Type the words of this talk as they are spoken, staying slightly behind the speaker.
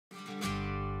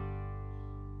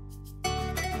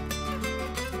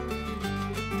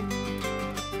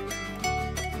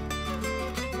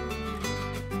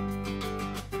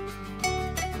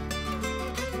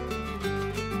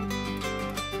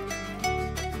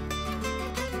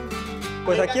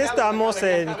Pues aquí estamos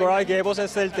en Coral Gables,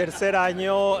 es el tercer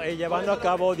año llevando a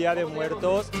cabo Día de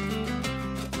Muertos.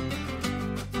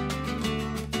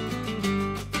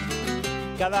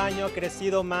 Cada año ha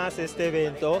crecido más este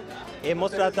evento.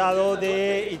 Hemos tratado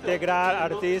de integrar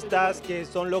artistas que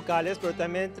son locales, pero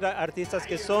también artistas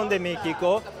que son de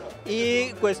México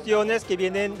y cuestiones que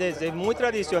vienen desde muy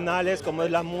tradicionales como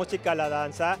es la música, la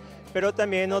danza, pero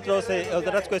también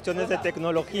otras cuestiones de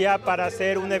tecnología para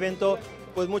hacer un evento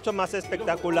pues mucho más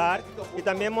espectacular y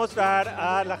también mostrar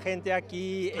a la gente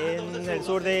aquí en el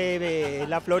sur de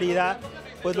la Florida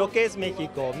pues lo que es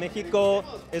México. México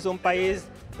es un país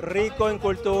rico en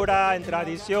cultura, en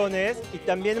tradiciones y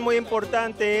también muy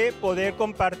importante poder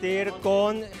compartir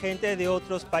con gente de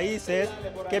otros países.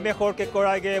 Qué mejor que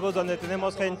Coral Gables, donde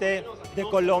tenemos gente de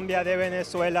Colombia, de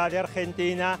Venezuela, de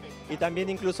Argentina y también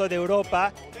incluso de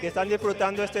Europa que están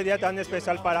disfrutando este día tan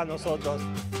especial para nosotros.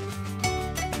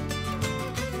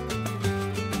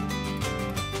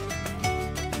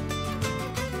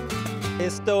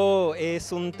 Esto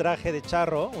es un traje de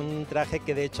charro, un traje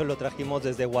que de hecho lo trajimos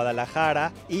desde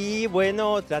Guadalajara y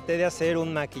bueno, traté de hacer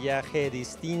un maquillaje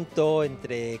distinto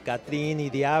entre Catrín y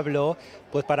Diablo,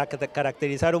 pues para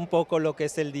caracterizar un poco lo que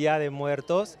es el Día de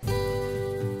Muertos.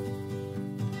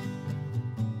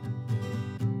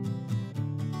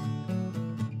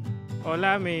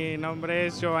 Hola, mi nombre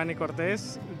es Giovanni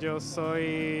Cortés, yo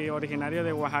soy originario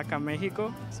de Oaxaca,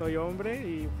 México, soy hombre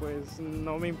y pues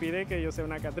no me impide que yo sea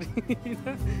una Catrina.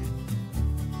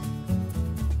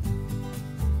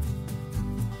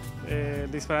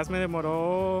 El disfraz me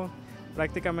demoró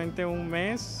prácticamente un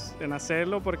mes en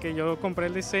hacerlo porque yo compré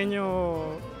el diseño,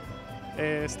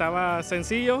 estaba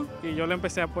sencillo y yo le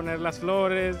empecé a poner las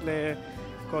flores, le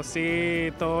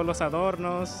cosí todos los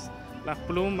adornos. Las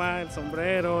plumas, el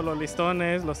sombrero, los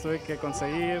listones, los tuve que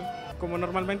conseguir. Como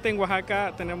normalmente en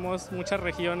Oaxaca tenemos muchas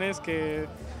regiones que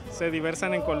se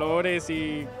diversan en colores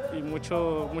y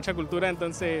mucha cultura,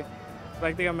 entonces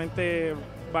prácticamente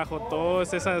bajo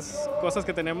todas esas cosas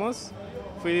que tenemos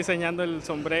fui diseñando el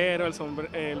sombrero,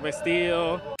 el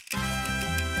vestido.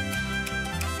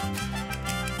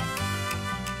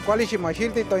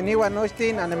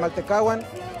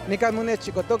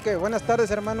 Buenas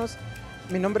tardes, hermanos.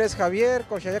 Mi nombre es Javier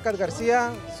Cochayacas García,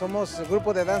 somos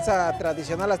grupo de danza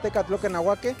tradicional azteca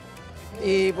Tloquenahuaque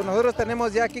y pues, nosotros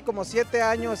tenemos ya aquí como 7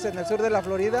 años en el sur de la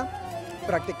Florida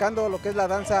practicando lo que es la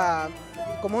danza,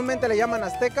 comúnmente le llaman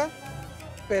azteca,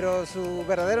 pero su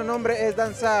verdadero nombre es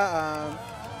danza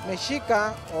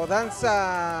mexica o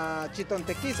danza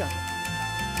chitontequiza.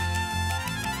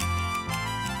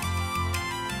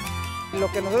 Lo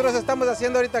que nosotros estamos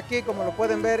haciendo ahorita aquí, como lo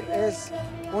pueden ver, es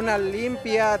una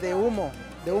limpia de humo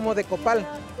de copal.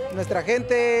 Nuestra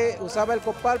gente usaba el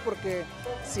copal porque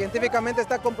científicamente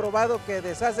está comprobado que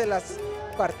deshace las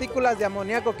partículas de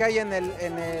amoníaco que hay en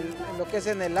lo que es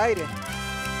en el aire.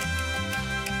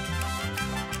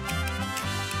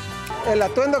 El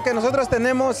atuendo que nosotros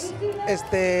tenemos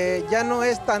ya no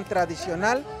es tan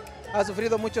tradicional, ha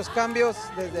sufrido muchos cambios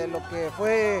desde lo que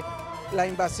fue la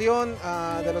invasión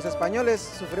de los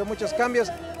españoles, sufrió muchos cambios,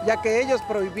 ya que ellos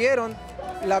prohibieron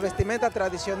la vestimenta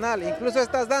tradicional. Incluso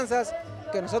estas danzas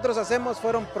que nosotros hacemos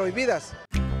fueron prohibidas.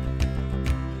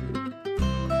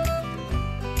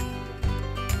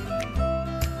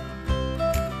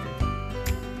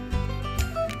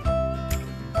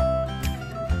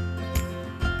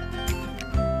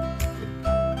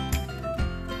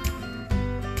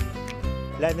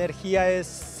 La energía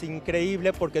es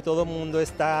increíble porque todo el mundo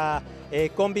está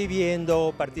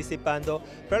conviviendo, participando,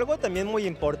 pero algo también muy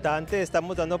importante,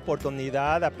 estamos dando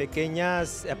oportunidad a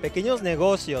pequeños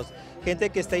negocios, gente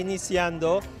que está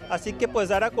iniciando, así que pues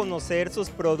dar a conocer sus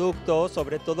productos,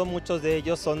 sobre todo muchos de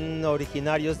ellos son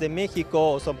originarios de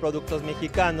México o son productos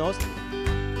mexicanos.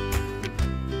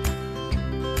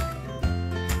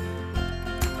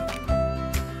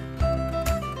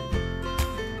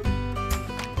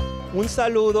 Un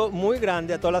saludo muy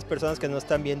grande a todas las personas que nos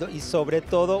están viendo y sobre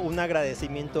todo un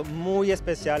agradecimiento muy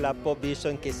especial a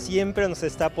POPVISION que siempre nos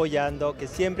está apoyando, que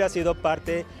siempre ha sido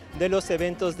parte de los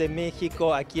eventos de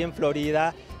México aquí en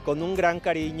Florida con un gran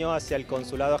cariño hacia el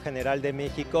Consulado General de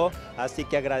México, así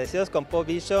que agradecidos con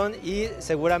POPVISION y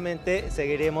seguramente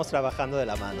seguiremos trabajando de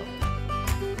la mano.